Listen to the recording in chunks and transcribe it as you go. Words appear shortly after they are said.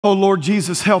Oh, Lord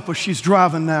Jesus, help us. She's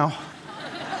driving now.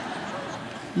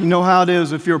 You know how it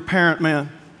is if you're a parent, man.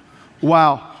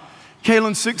 Wow.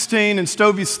 Kaylin's 16 and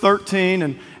Stovey's 13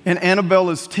 and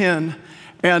Annabella's 10.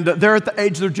 And they're at the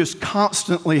age they're just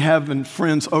constantly having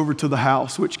friends over to the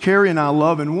house, which Carrie and I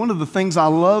love. And one of the things I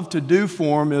love to do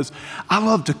for them is I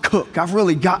love to cook. I've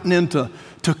really gotten into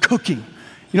cooking.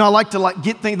 You know, I like to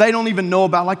get things they don't even know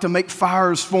about. I like to make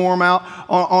fires for them out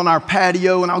on our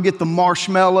patio, and I'll get the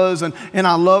marshmallows, and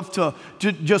I love to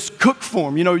just cook for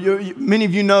them. You know, many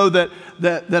of you know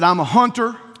that I'm a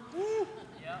hunter.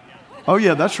 Oh,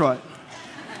 yeah, that's right.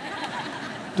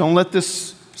 Don't let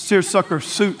this seersucker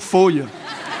suit fool you.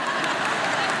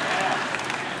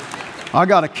 I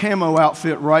got a camo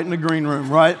outfit right in the green room,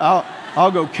 right?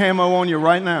 I'll go camo on you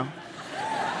right now.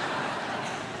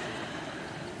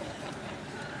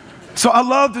 So I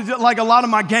love to, like a lot of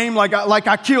my game, like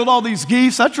I killed all these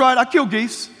geese. That's right, I kill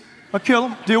geese. I kill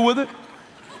them, deal with it.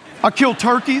 I kill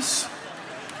turkeys.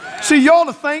 See, you ought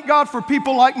to thank God for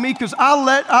people like me, because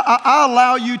I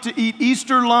allow you to eat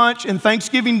Easter lunch and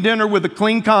Thanksgiving dinner with a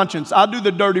clean conscience. I do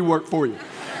the dirty work for you.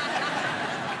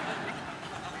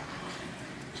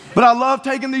 But I love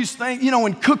taking these things, you know,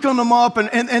 and cooking them up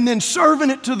and then serving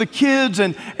it to the kids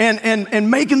and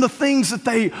making the things that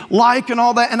they like and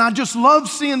all that. And I just love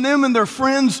seeing them and their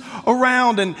friends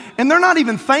around. And they're not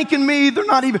even thanking me.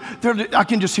 I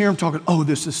can just hear them talking, oh,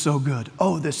 this is so good.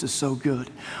 Oh, this is so good.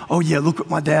 Oh, yeah, look what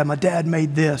my dad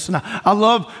made this. And I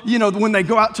love, you know, when they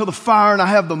go out to the fire and I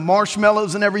have the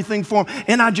marshmallows and everything for them.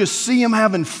 And I just see them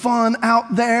having fun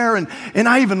out there. And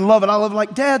I even love it. I love it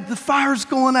like, Dad, the fire's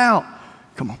going out.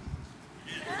 Come on.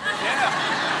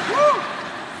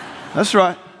 That's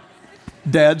right.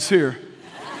 Dad's here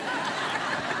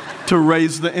to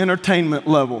raise the entertainment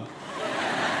level.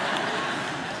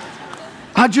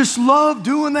 I just love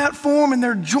doing that for them, and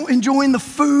they're enjoying the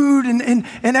food and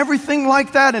everything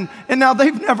like that. And now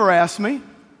they've never asked me.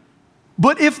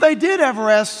 But if they did ever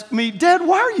ask me, Dad,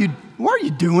 why are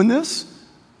you doing this?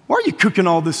 Why are you cooking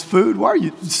all this food? Why are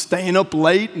you staying up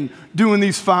late and doing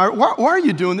these fires? Why are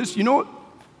you doing this? You know what?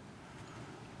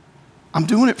 I'm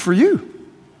doing it for you.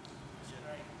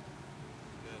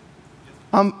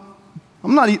 I'm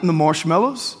not eating the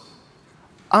marshmallows.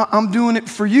 I'm doing it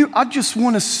for you. I just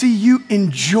want to see you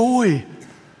enjoy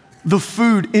the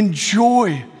food,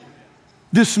 enjoy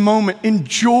this moment,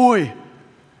 enjoy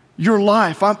your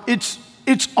life.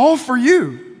 It's all for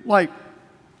you. Like,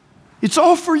 it's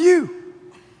all for you.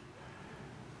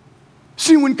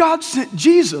 See, when God sent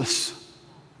Jesus,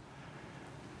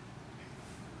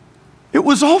 it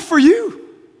was all for you.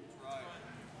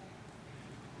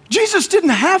 Jesus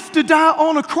didn't have to die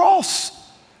on a cross.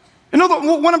 In other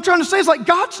words, what I'm trying to say is, like,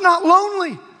 God's not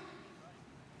lonely.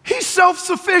 He's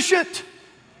self-sufficient.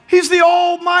 He's the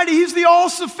Almighty. He's the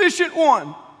all-sufficient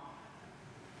one.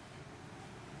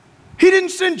 He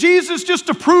didn't send Jesus just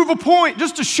to prove a point,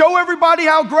 just to show everybody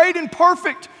how great and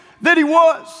perfect that he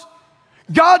was.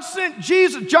 God sent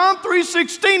Jesus. John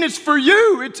 3:16, it's for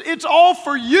you. It's all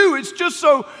for you. It's just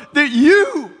so that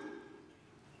you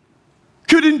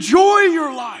could enjoy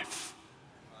your life.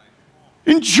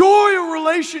 Enjoy a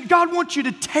relation. God wants you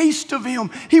to taste of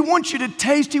him. He wants you to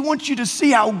taste. He wants you to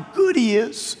see how good he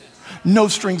is. No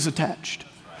strings attached.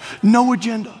 No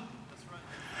agenda.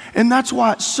 And that's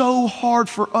why it's so hard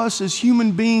for us as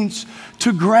human beings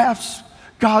to grasp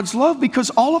God's love,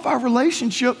 because all of our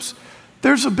relationships,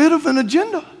 there's a bit of an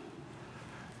agenda.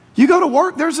 You go to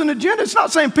work, there's an agenda. It's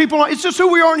not saying people, it's just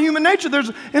who we are in human nature.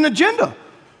 There's an agenda.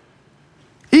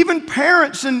 Even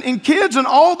parents and kids and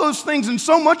all those things, and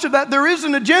so much of that, there is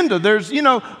an agenda. There's, you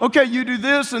know, okay, you do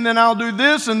this and then I'll do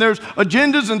this, and there's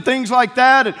agendas and things like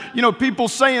that. And, you know, people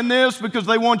saying this because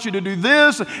they want you to do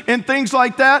this and things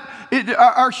like that.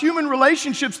 Our human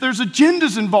relationships, there's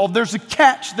agendas involved. There's a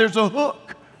catch. There's a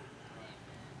hook.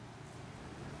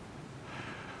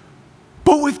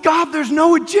 But with God, there's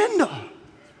no agenda.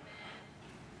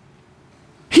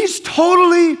 He's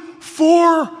totally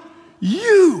for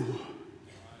you.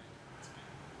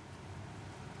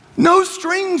 No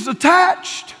strings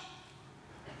attached.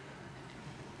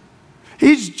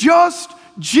 He's just,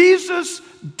 Jesus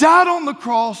died on the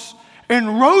cross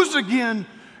and rose again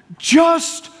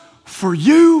just for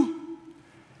you.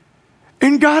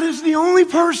 And God is the only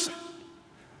person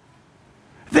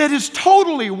that is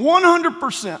totally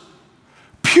 100%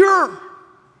 pure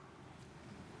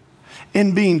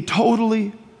in being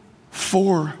totally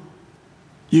for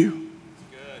you.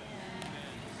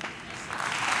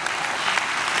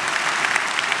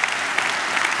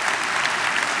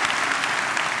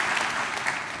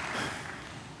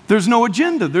 There's no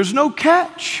agenda. There's no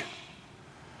catch.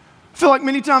 feel like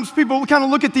many times people kind of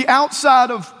look at the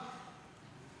outside of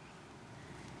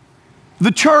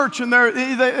the church and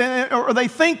they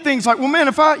think things like, well, man,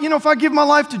 if I give my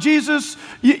life to Jesus,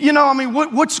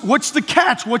 what's the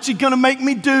catch? What's he going to make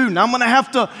me do? And I'm going to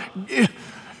have to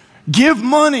give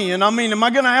money. And am I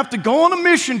going to have to go on a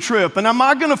mission trip? And am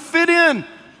I going to fit in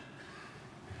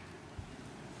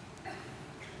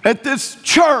at this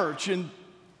church? And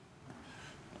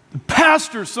the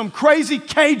pastor's some crazy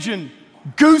Cajun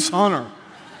goose hunter.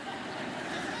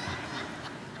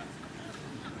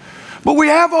 But we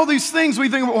have all these things we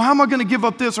think, well, how am I going to give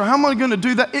up this or how am I going to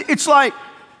do that? It's like,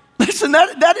 listen,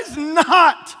 that is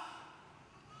not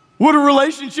what a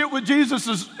relationship with Jesus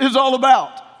is all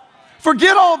about.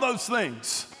 Forget all those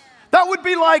things. That would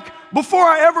be like before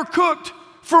I ever cooked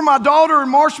for my daughter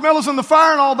and marshmallows in the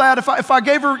fire and all that, if I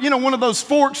gave her, one of those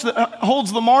forks that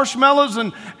holds the marshmallows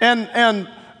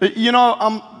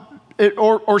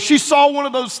or she saw one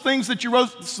of those things that you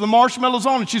roast the marshmallows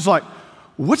on and she's like,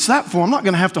 what's that for? I'm not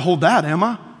going to have to hold that, am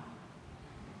I?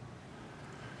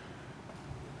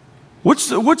 What's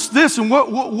this and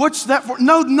what's that for?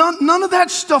 No, none of that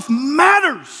stuff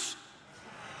matters.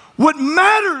 What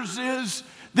matters is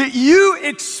that you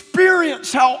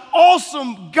experience how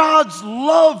awesome God's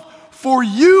love for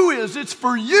you is. It's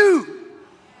for you.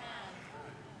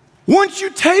 Once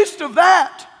you taste of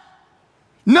that,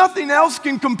 nothing else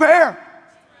can compare.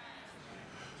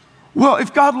 Well,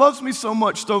 if God loves me so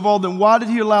much, Stovall, then why did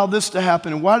he allow this to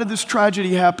happen? And why did this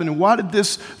tragedy happen? And why did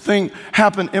this thing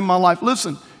happen in my life?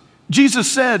 Listen,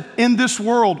 Jesus said in this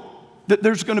world that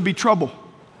there's going to be trouble.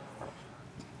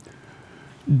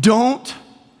 Don't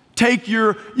take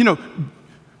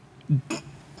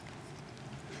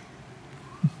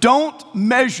don't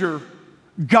measure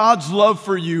God's love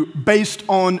for you based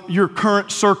on your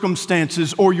current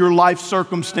circumstances or your life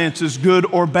circumstances, good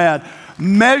or bad.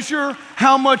 Measure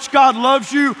how much God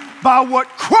loves you by what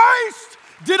Christ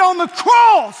did on the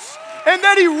cross and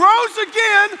that he rose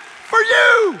again for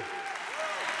you.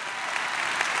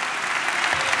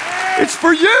 It's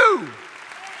for you.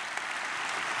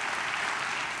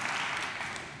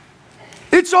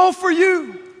 It's all for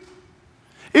you.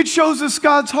 It shows us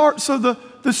God's heart. So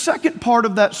the second part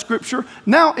of that scripture,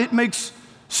 now it makes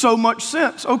so much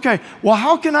sense. Okay, well,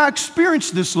 how can I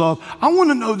experience this love? I want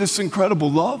to know this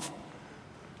incredible love.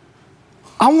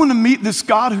 I want to meet this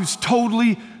God who's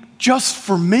totally just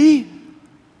for me,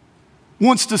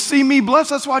 wants to see me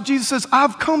blessed. That's why Jesus says,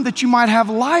 I've come that you might have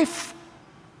life,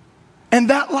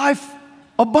 and that life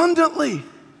abundantly.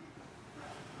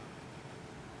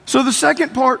 So the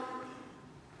second part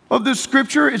of this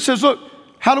scripture, it says, look,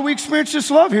 how do we experience this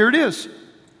love? Here it is.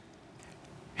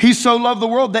 He so loved the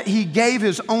world that he gave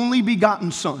his only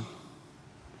begotten son.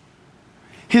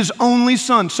 His only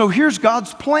son. So here's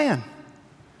God's plan.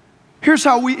 Here's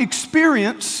how we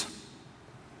experience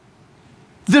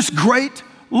this great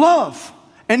love.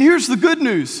 And here's the good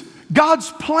news. God's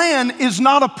plan is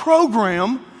not a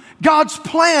program. God's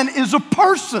plan is a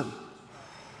person.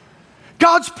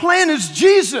 God's plan is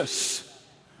Jesus.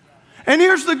 And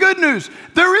here's the good news.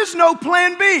 There is no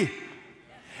plan B.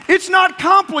 It's not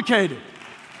complicated.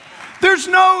 There's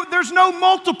no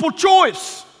multiple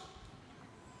choice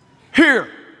here.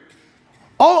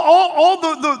 All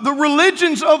the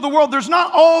religions of the world, there's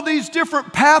not all these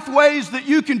different pathways that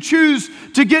you can choose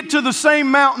to get to the same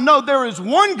mountain. No, there is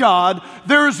one God,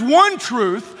 there is one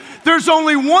truth, there's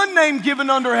only one name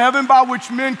given under heaven by which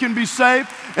men can be saved.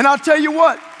 And I'll tell you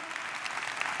what,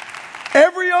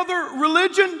 every other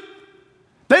religion,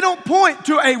 they don't point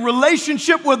to a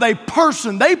relationship with a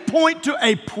person, they point to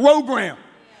a program.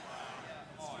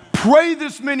 Pray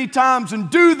this many times and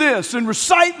do this and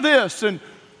recite this, and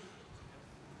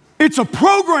it's a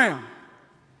program.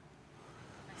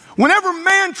 Whenever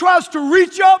man tries to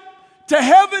reach up to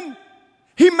heaven,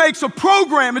 he makes a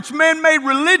program. It's man-made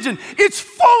religion. It's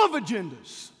full of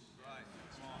agendas.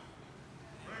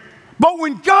 But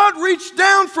when God reached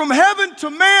down from heaven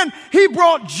to man, he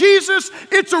brought Jesus.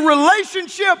 It's a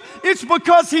relationship. It's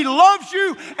because he loves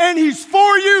you and he's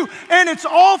for you and it's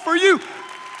all for you.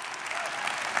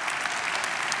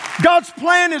 God's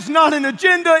plan is not an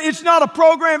agenda. It's not a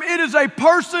program. It is a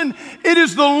person. It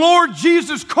is the Lord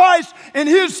Jesus Christ, and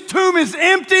his tomb is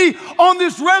empty on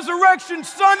this Resurrection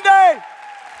Sunday.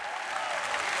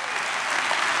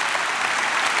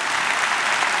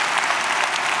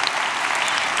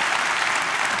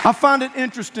 I find it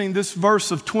interesting, this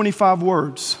verse of 25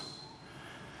 words.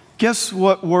 Guess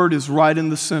what word is right in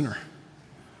the center?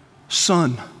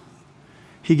 Son.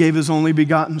 He gave his only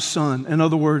begotten son. In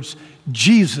other words,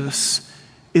 Jesus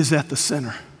is at the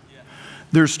center.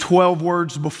 There's 12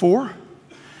 words before.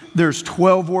 There's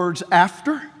 12 words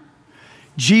after.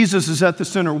 Jesus is at the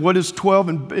center. What is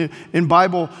 12? In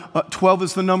Bible, 12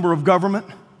 is the number of government.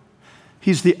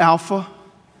 He's the Alpha,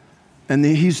 and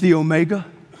He's the Omega.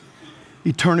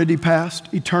 Eternity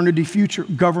past, eternity future,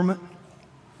 government.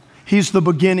 He's the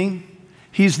beginning.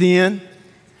 He's the end.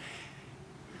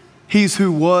 He's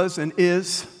who was and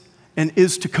is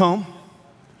to come.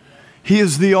 He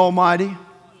is the Almighty,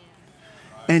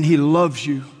 and He loves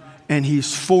you, and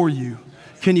He's for you.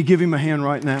 Can you give Him a hand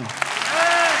right now?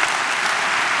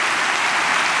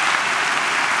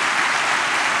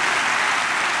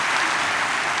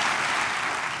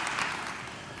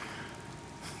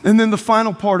 And then the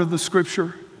final part of the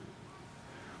scripture,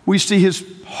 we see His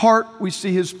heart, we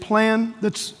see His plan.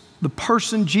 That's the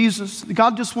person, Jesus.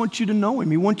 God just wants you to know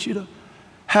Him. He wants you to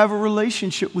have a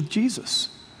relationship with Jesus.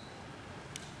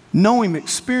 Know Him,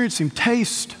 experience Him,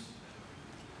 taste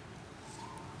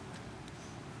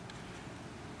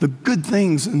the good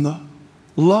things and the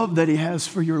love that He has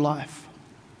for your life.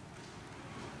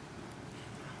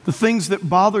 The things that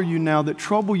bother you now, that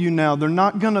trouble you now, they're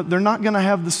not gonna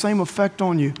have the same effect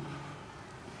on you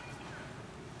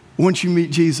once you meet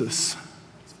Jesus.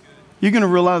 You're gonna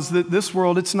realize that this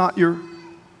world, it's not your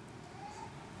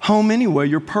home anyway.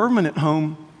 Your permanent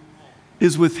home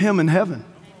is with Him in heaven.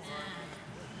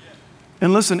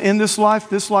 And listen, in this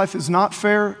life is not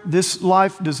fair. This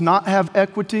life does not have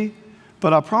equity,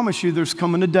 but I promise you there's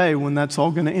coming a day when that's all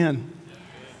gonna end.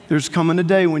 There's coming a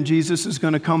day when Jesus is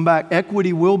going to come back.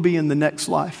 Equity will be in the next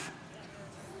life.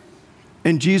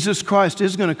 And Jesus Christ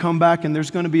is going to come back, and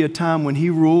there's going to be a time when He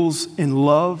rules in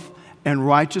love and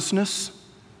righteousness.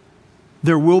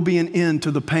 There will be an end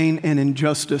to the pain and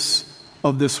injustice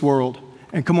of this world.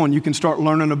 And come on, you can start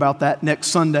learning about that next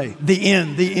Sunday. The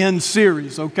end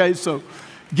series, okay? So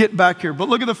get back here. But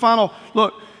look at the final,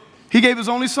 look. He gave His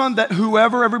only Son that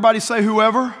whoever, everybody say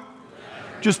whoever.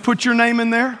 Just put your name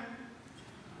in there.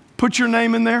 Put your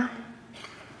name in there.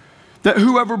 That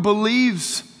whoever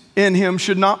believes in Him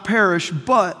should not perish,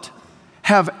 but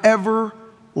have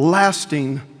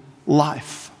everlasting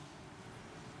life.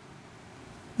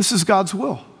 This is God's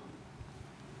will.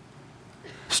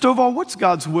 Stovall, what's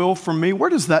God's will for me? Where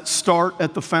does that start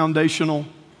at the foundational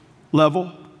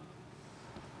level?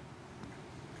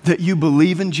 That you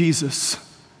believe in Jesus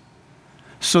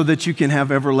so that you can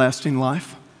have everlasting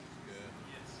life.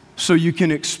 So you can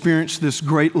experience this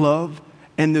great love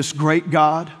and this great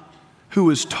God who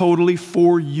is totally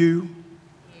for you.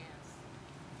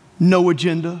 No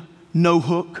agenda, no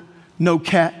hook, no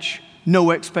catch,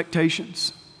 no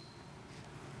expectations.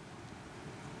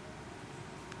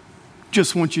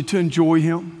 Just want you to enjoy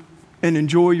Him and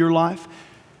enjoy your life.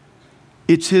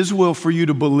 It's His will for you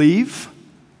to believe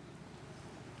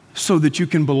so that you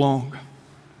can belong.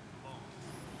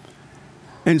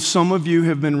 And some of you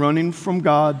have been running from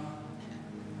God.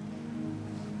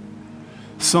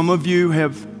 Some of you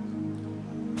have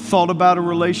thought about a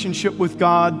relationship with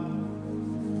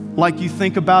God like you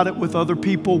think about it with other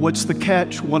people. What's the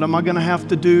catch? What am I going to have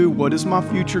to do? What is my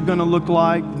future going to look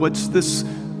like? What's this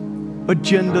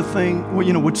agenda thing?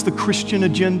 Well, what's the Christian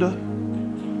agenda?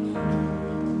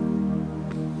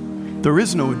 There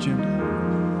is no agenda.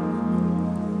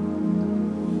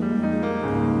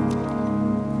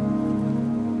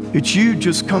 It's you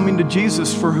just coming to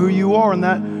Jesus for who you are. And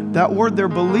that word there,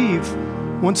 believe,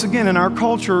 once again, in our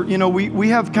culture, we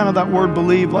have kind of that word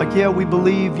believe, like, yeah, we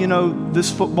believe,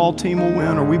 this football team will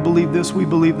win, or we believe this, we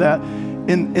believe that.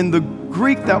 In the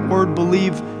Greek, that word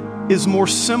believe is more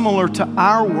similar to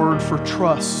our word for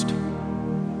trust.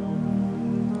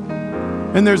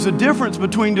 And there's a difference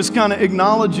between just kind of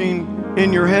acknowledging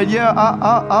in your head, yeah,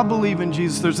 I believe in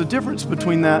Jesus. There's a difference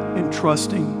between that and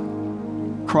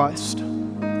trusting Christ.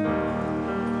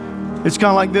 It's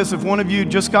kind of like this. If one of you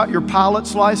just got your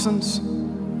pilot's license,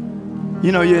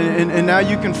 and now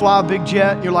you can fly a big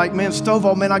jet. You're like, man,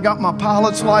 Stovall, man, I got my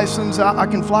pilot's license. I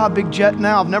can fly a big jet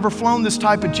now. I've never flown this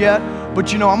type of jet,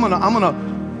 but I'm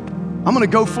gonna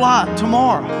go fly it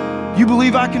tomorrow. You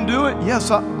believe I can do it? Yes,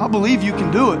 I believe you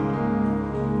can do it.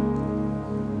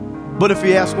 But if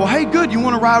he asks, well, hey, good, you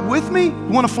want to ride with me? You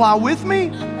want to fly with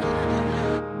me?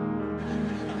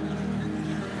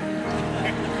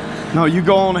 No, you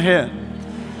go on ahead.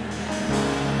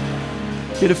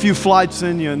 Get a few flights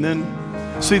in you, and then,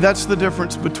 see, that's the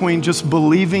difference between just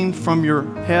believing from your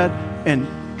head and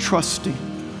trusting.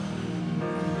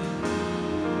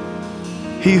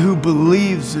 He who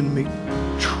believes in me,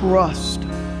 trust,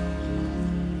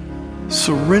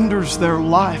 surrenders their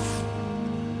life.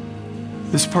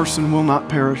 This person will not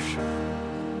perish.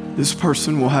 This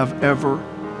person will have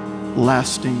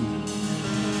everlasting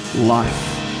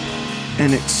life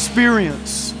and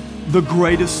experience the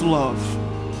greatest love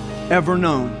ever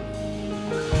known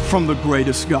from the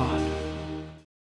greatest God.